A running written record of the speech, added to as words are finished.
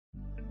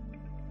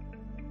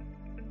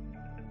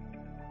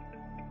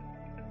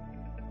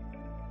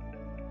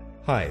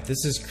Hi,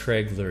 this is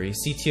Craig Lurie,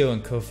 CTO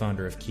and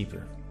co-founder of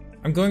Keeper.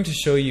 I'm going to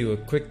show you a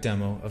quick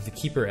demo of the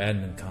Keeper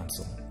admin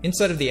console.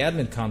 Inside of the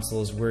admin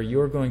console is where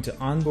you're going to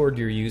onboard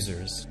your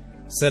users,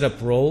 set up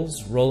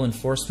roles, role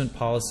enforcement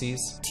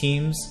policies,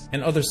 teams,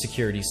 and other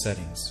security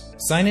settings.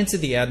 Sign into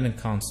the admin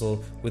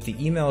console with the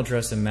email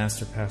address and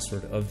master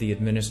password of the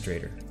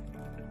administrator.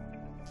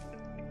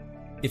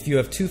 If you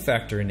have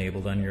two-factor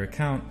enabled on your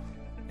account,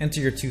 enter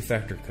your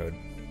two-factor code.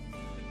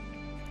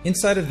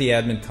 Inside of the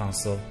admin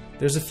console,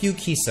 there's a few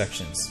key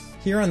sections.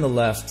 Here on the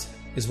left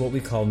is what we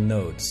call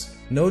nodes.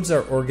 Nodes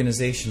are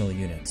organizational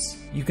units.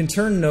 You can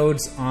turn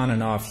nodes on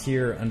and off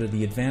here under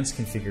the advanced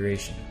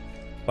configuration.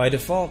 By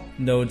default,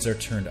 nodes are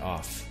turned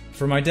off.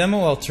 For my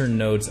demo, I'll turn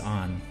nodes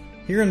on.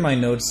 Here in my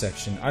nodes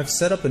section, I've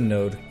set up a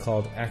node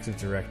called Active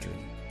Directory.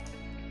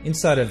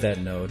 Inside of that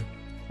node,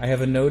 I have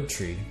a node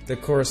tree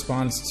that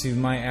corresponds to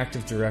my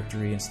Active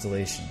Directory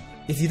installation.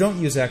 If you don't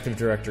use Active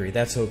Directory,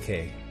 that's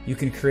okay. You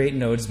can create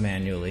nodes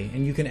manually,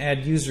 and you can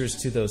add users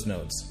to those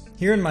nodes.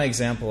 Here in my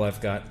example,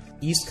 I've got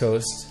East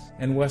Coast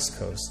and West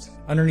Coast.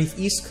 Underneath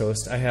East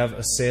Coast, I have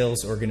a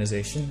sales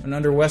organization, and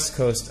under West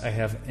Coast, I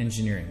have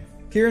engineering.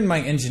 Here in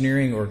my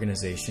engineering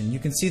organization, you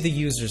can see the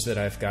users that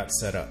I've got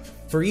set up.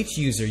 For each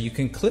user, you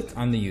can click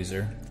on the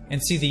user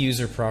and see the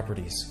user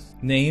properties.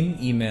 Name,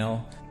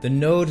 email, the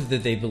node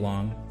that they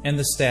belong, and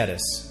the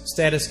status.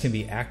 Status can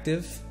be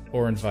active,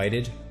 or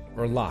invited,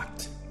 or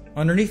locked.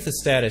 Underneath the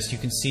status, you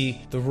can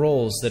see the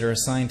roles that are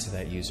assigned to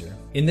that user.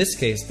 In this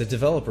case, the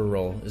developer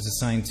role is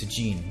assigned to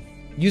Gene.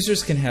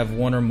 Users can have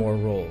one or more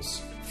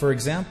roles. For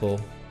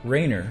example,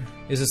 Rainer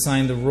is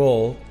assigned the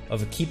role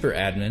of a Keeper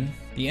admin,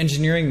 the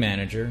engineering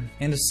manager,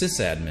 and a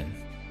sysadmin.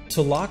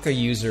 To lock a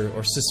user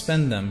or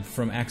suspend them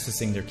from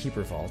accessing their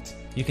Keeper vault,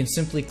 you can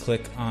simply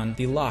click on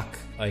the lock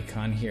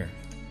icon here.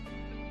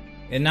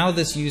 And now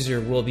this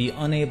user will be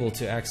unable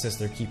to access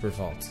their Keeper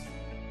vault.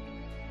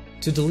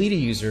 To delete a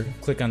user,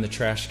 click on the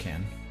trash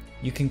can.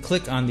 You can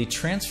click on the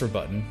transfer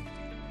button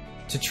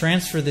to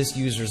transfer this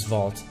user's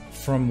vault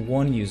from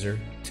one user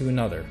to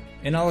another.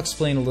 And I'll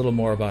explain a little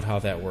more about how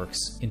that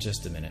works in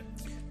just a minute.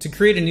 To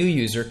create a new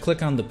user,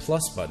 click on the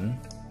plus button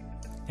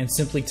and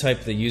simply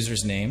type the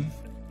user's name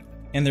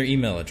and their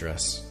email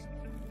address.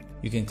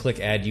 You can click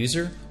Add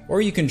User,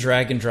 or you can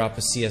drag and drop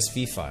a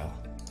CSV file.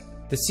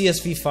 The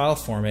CSV file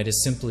format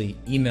is simply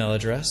email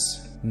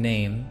address,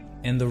 name,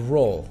 and the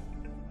role.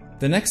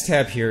 The next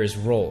tab here is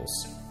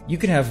Roles. You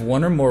can have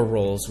one or more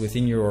roles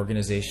within your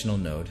organizational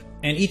node,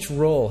 and each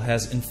role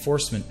has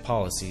enforcement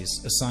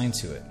policies assigned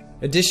to it.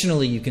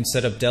 Additionally, you can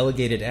set up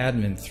delegated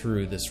admin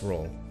through this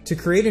role. To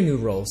create a new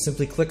role,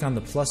 simply click on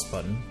the plus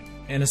button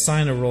and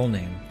assign a role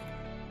name.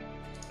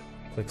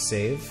 Click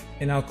Save,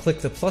 and I'll click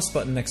the plus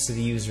button next to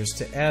the users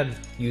to add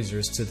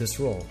users to this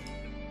role.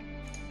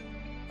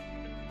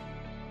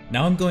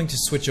 Now I'm going to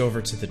switch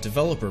over to the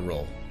developer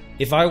role.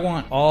 If I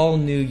want all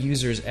new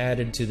users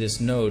added to this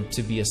node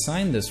to be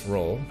assigned this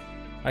role,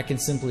 I can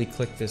simply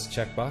click this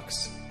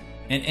checkbox,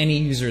 and any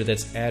user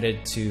that's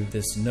added to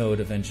this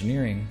node of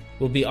engineering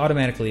will be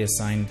automatically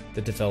assigned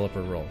the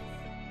developer role.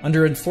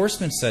 Under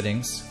Enforcement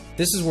Settings,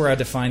 this is where I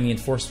define the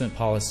enforcement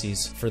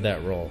policies for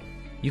that role.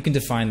 You can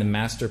define the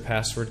master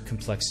password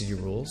complexity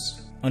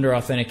rules. Under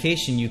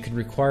Authentication, you can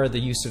require the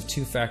use of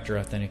two-factor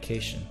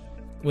authentication.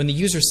 When the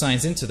user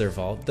signs into their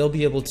vault, they'll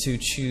be able to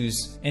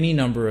choose any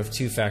number of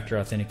two-factor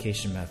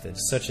authentication methods,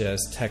 such as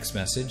text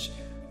message,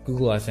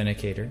 Google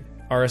Authenticator,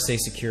 RSA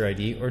Secure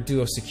ID, or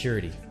Duo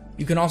Security.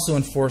 You can also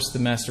enforce the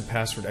master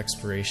password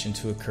expiration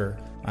to occur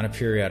on a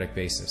periodic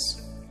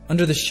basis.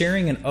 Under the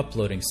Sharing and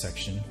Uploading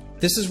section,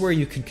 this is where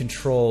you can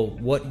control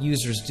what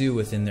users do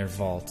within their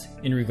vault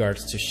in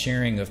regards to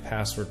sharing of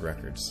password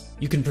records.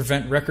 You can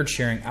prevent record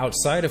sharing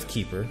outside of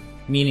Keeper,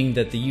 meaning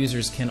that the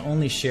users can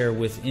only share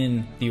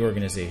within the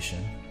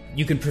organization.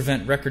 You can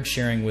prevent record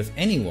sharing with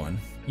anyone.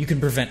 You can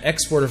prevent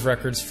export of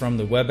records from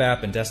the web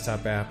app and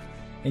desktop app,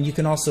 and you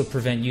can also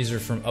prevent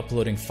users from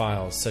uploading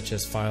files such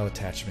as file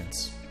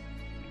attachments.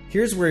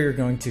 Here's where you're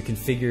going to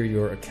configure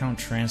your account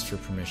transfer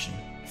permission.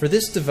 For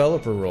this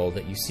developer role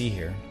that you see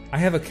here, I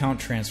have account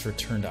transfer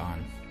turned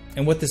on.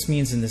 And what this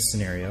means in this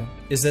scenario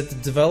is that the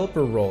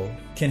developer role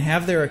can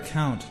have their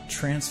account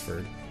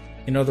transferred,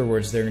 in other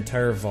words, their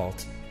entire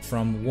vault,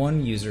 from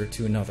one user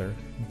to another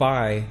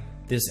by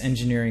this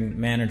engineering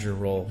manager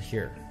role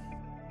here.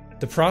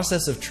 The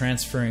process of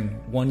transferring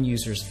one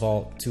user's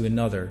vault to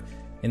another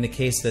in the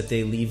case that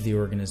they leave the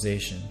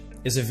organization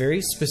is a very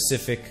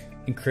specific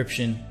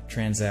encryption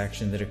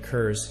transaction that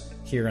occurs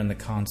here on the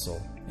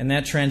console. And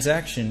that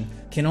transaction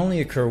can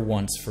only occur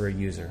once for a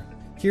user.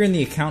 Here in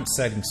the account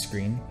settings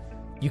screen,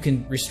 you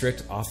can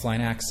restrict offline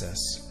access.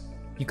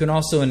 You can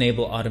also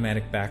enable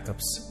automatic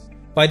backups.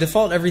 By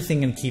default,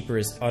 everything in Keeper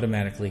is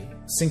automatically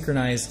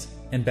synchronized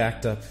and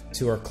backed up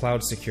to our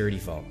cloud security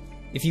vault.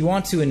 If you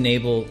want to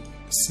enable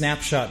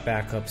snapshot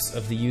backups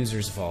of the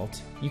user's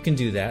vault, you can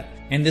do that,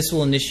 and this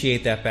will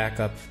initiate that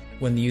backup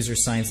when the user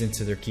signs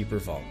into their Keeper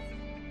vault.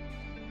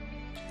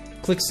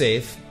 Click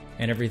Save,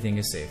 and everything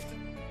is saved.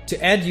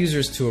 To add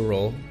users to a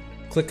role,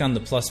 click on the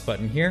plus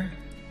button here,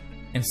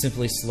 and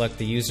simply select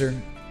the user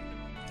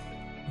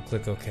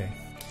Click OK.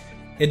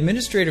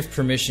 Administrative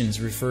permissions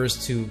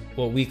refers to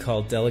what we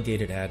call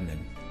delegated admin.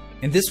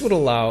 And this would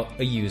allow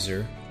a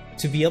user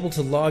to be able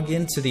to log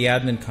into the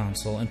admin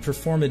console and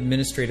perform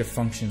administrative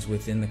functions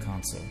within the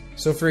console.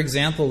 So for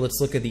example,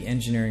 let's look at the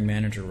engineering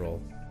manager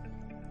role.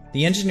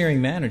 The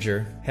engineering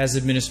manager has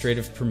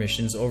administrative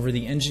permissions over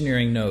the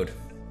engineering node.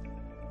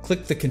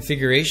 Click the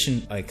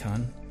configuration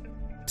icon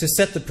to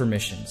set the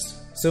permissions.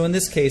 So in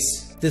this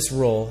case, this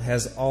role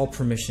has all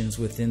permissions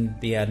within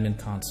the admin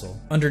console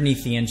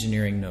underneath the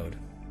engineering node.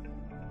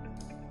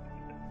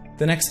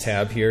 The next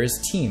tab here is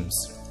Teams.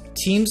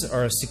 Teams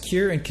are a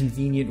secure and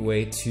convenient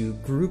way to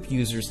group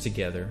users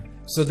together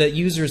so that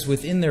users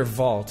within their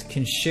vault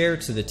can share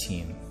to the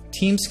team.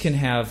 Teams can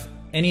have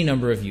any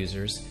number of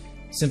users.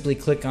 Simply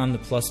click on the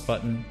plus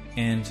button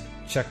and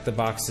check the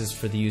boxes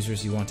for the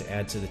users you want to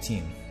add to the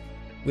team.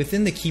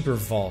 Within the Keeper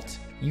Vault,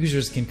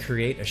 users can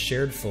create a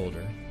shared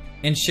folder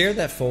and share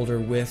that folder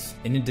with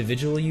an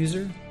individual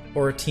user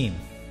or a team.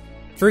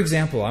 For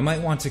example, I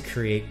might want to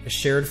create a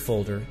shared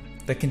folder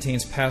that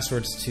contains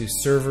passwords to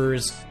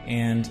servers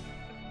and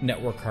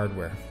network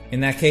hardware. In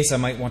that case, I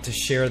might want to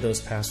share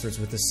those passwords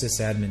with the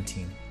sysadmin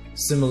team.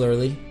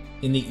 Similarly,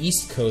 in the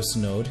East Coast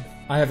node,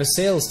 I have a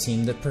sales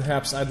team that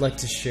perhaps I'd like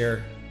to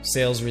share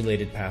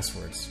sales-related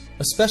passwords.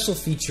 A special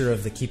feature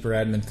of the Keeper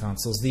Admin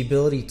Console is the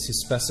ability to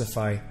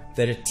specify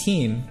that a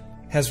team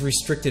has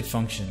restricted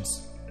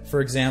functions.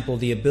 For example,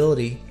 the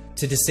ability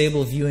to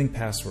disable viewing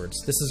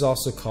passwords. This is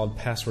also called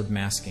password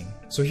masking.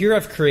 So here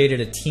I've created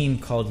a team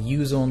called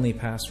Use Only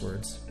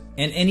Passwords.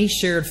 And any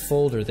shared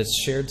folder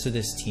that's shared to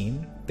this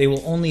team, they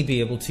will only be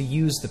able to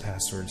use the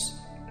passwords.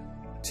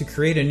 To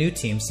create a new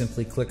team,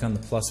 simply click on the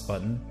plus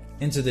button,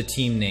 enter the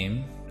team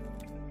name,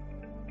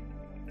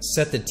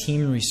 set the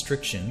team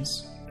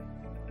restrictions,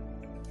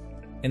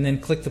 and then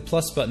click the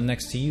plus button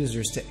next to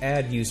users to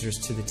add users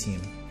to the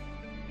team.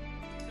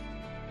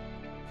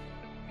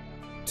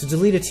 To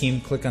delete a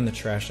team, click on the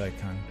trash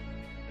icon.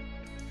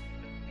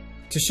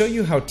 To show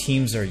you how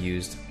teams are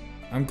used,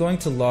 I'm going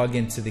to log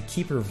into the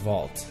Keeper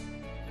Vault.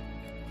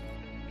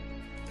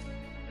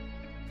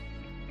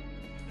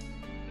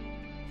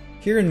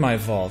 Here in my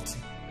vault,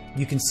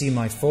 you can see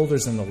my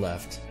folders on the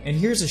left, and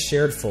here's a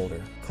shared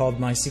folder called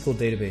MySQL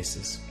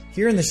Databases.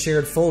 Here in the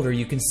shared folder,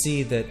 you can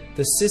see that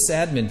the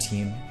sysadmin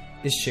team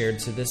is shared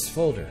to this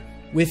folder.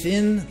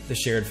 Within the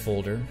shared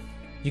folder,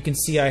 you can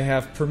see I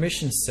have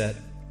permissions set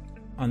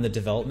on the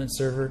development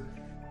server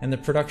and the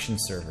production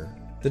server.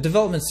 The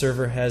development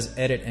server has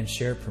edit and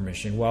share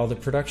permission, while the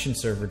production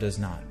server does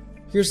not.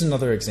 Here's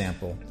another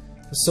example.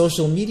 The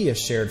social media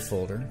shared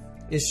folder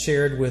is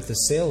shared with the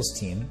sales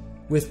team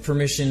with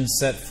permissions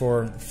set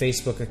for a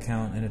Facebook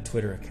account and a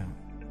Twitter account.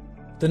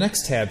 The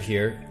next tab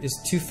here is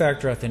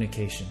two-factor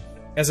authentication.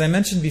 As I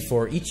mentioned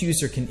before, each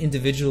user can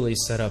individually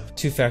set up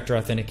two-factor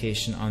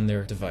authentication on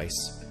their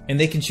device, and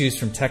they can choose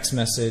from text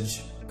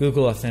message,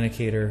 Google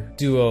Authenticator,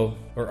 Duo,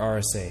 or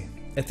RSA.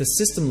 At the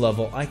system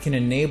level, I can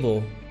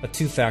enable a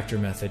two-factor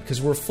method because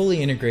we're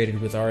fully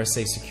integrated with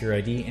RSA Secure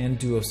ID and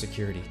Duo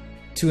Security.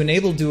 To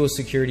enable Duo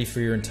Security for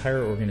your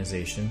entire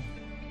organization,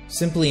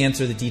 simply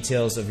enter the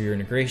details of your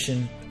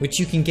integration, which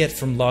you can get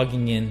from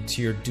logging in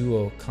to your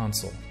Duo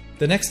console.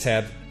 The next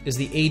tab is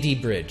the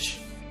AD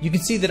Bridge. You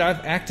can see that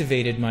I've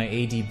activated my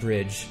AD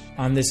Bridge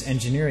on this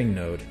engineering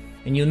node,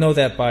 and you'll know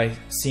that by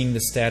seeing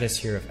the status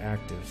here of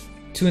active.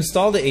 To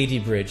install the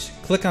AD Bridge,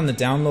 click on the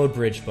Download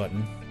Bridge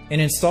button and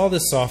install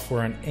this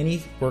software on any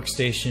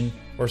workstation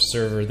or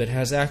server that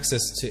has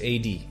access to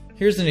AD.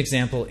 Here's an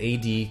example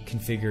AD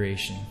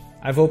configuration.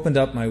 I've opened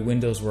up my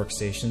Windows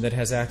workstation that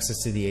has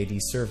access to the AD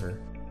server.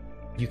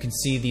 You can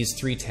see these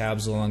three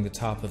tabs along the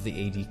top of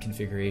the AD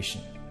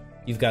configuration.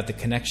 You've got the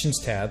Connections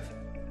tab,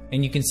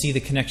 and you can see the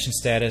connection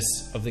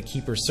status of the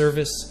Keeper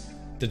service,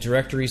 the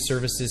directory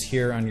services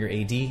here on your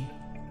AD,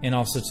 and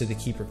also to the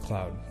Keeper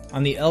Cloud.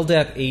 On the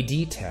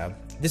LDAP AD tab,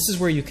 this is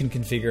where you can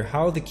configure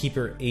how the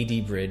Keeper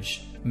AD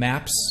Bridge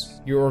maps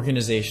your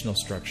organizational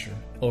structure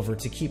over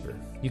to Keeper.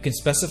 You can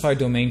specify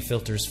domain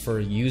filters for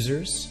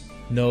users,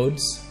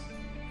 nodes,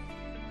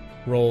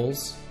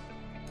 roles,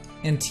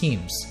 and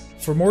teams.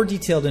 For more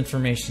detailed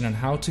information on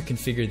how to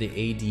configure the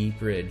AD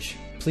Bridge,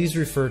 please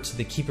refer to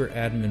the Keeper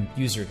Admin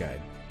User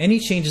Guide. Any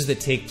changes that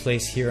take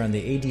place here on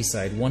the AD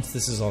side once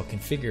this is all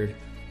configured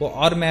will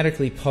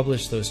automatically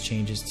publish those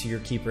changes to your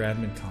Keeper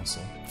Admin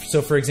Console.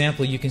 So for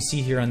example, you can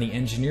see here on the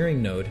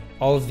engineering node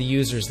all of the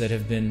users that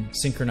have been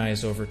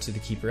synchronized over to the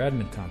Keeper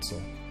Admin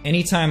Console.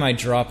 Anytime I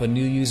drop a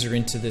new user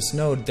into this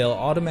node, they'll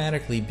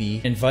automatically be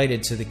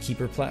invited to the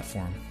Keeper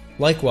platform.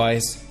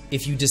 Likewise,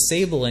 if you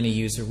disable any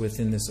user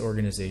within this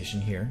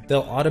organization here,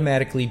 they'll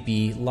automatically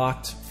be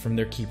locked from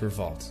their Keeper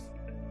Vault.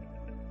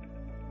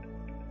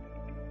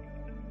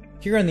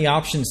 Here on the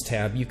Options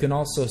tab, you can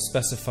also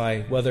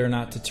specify whether or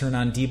not to turn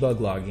on debug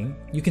logging.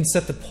 You can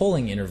set the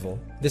polling interval.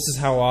 This is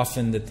how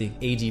often that the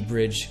AD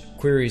Bridge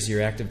queries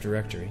your Active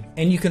Directory.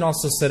 And you can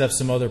also set up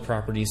some other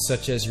properties,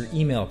 such as your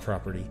email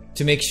property,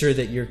 to make sure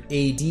that your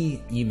AD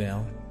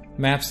email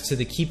maps to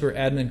the Keeper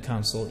Admin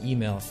Console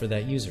email for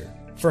that user.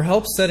 For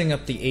help setting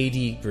up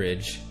the AD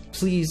Bridge,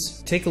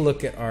 please take a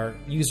look at our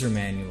user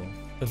manual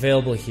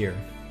available here.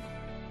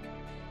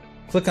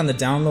 Click on the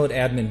Download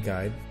Admin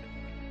Guide.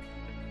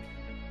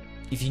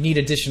 If you need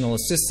additional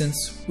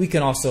assistance, we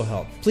can also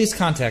help. Please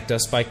contact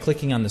us by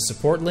clicking on the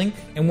support link,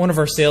 and one of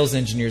our sales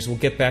engineers will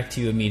get back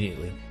to you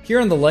immediately.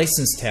 Here on the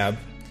License tab,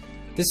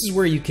 this is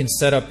where you can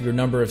set up your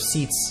number of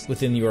seats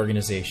within the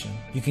organization.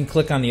 You can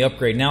click on the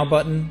Upgrade Now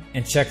button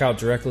and check out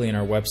directly in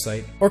our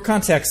website, or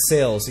contact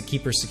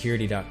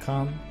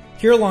sales@keepersecurity.com.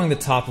 Here along the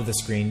top of the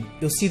screen,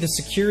 you'll see the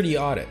Security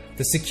Audit.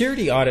 The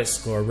Security Audit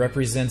score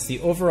represents the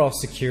overall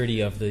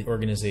security of the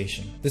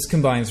organization. This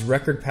combines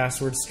record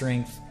password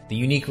strength, the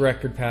unique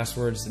record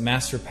passwords, the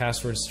master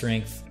password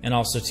strength, and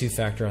also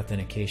two-factor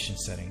authentication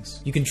settings.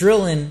 You can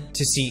drill in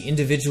to see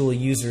individual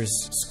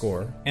users'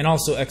 score and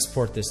also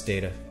export this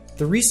data.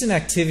 The Recent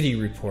Activity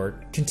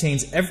Report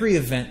contains every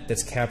event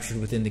that's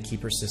captured within the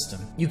Keeper system.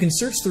 You can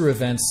search through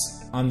events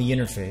on the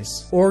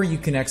interface, or you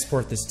can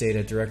export this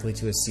data directly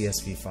to a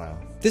CSV file.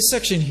 This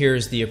section here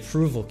is the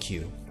approval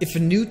queue. If a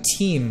new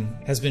team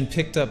has been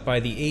picked up by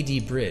the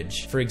AD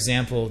bridge, for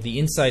example, the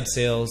Inside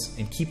Sales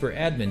and Keeper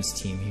Admins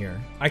team here,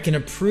 I can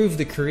approve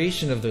the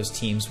creation of those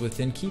teams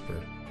within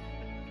Keeper.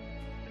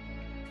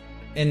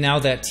 And now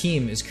that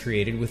team is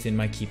created within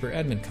my Keeper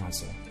Admin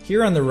console.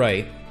 Here on the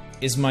right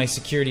is my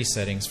security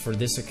settings for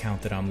this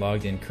account that I'm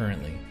logged in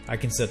currently. I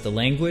can set the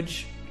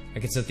language, I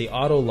can set the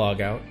auto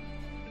logout,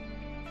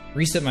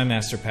 reset my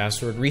master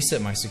password, reset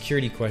my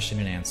security question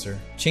and answer,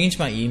 change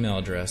my email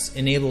address,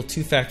 enable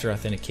two-factor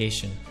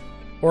authentication,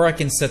 or I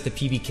can set the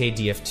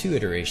PBKDF2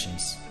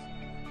 iterations.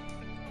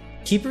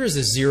 Keeper is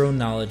a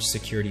zero-knowledge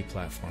security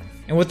platform.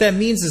 And what that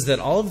means is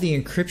that all of the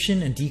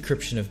encryption and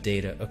decryption of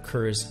data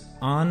occurs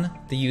on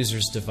the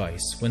user's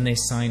device when they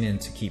sign in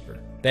to Keeper.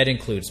 That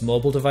includes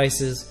mobile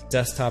devices,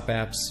 desktop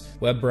apps,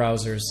 web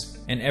browsers,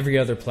 and every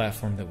other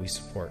platform that we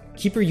support.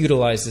 Keeper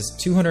utilizes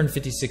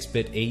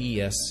 256-bit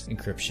AES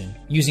encryption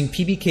using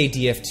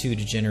PBKDF2 to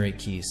generate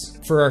keys.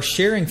 For our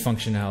sharing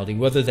functionality,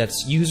 whether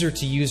that's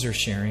user-to-user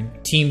sharing,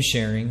 team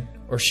sharing,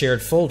 or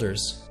shared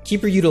folders,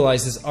 Keeper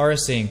utilizes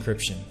RSA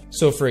encryption.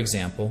 So for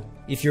example,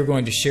 if you're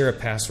going to share a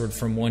password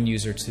from one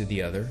user to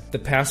the other, the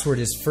password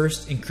is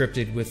first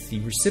encrypted with the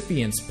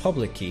recipient's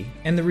public key,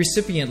 and the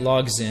recipient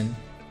logs in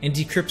and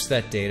decrypts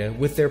that data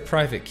with their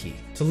private key.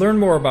 To learn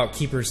more about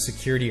Keeper's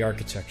security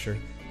architecture,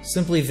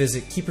 simply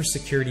visit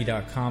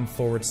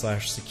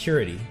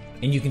keepersecurity.com/security,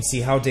 and you can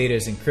see how data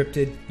is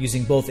encrypted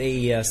using both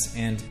AES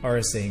and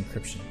RSA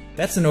encryption.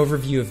 That's an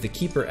overview of the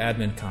Keeper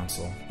Admin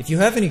Console. If you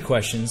have any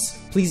questions,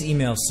 please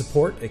email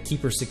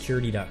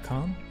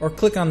support@keepersecurity.com or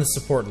click on the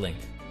support link.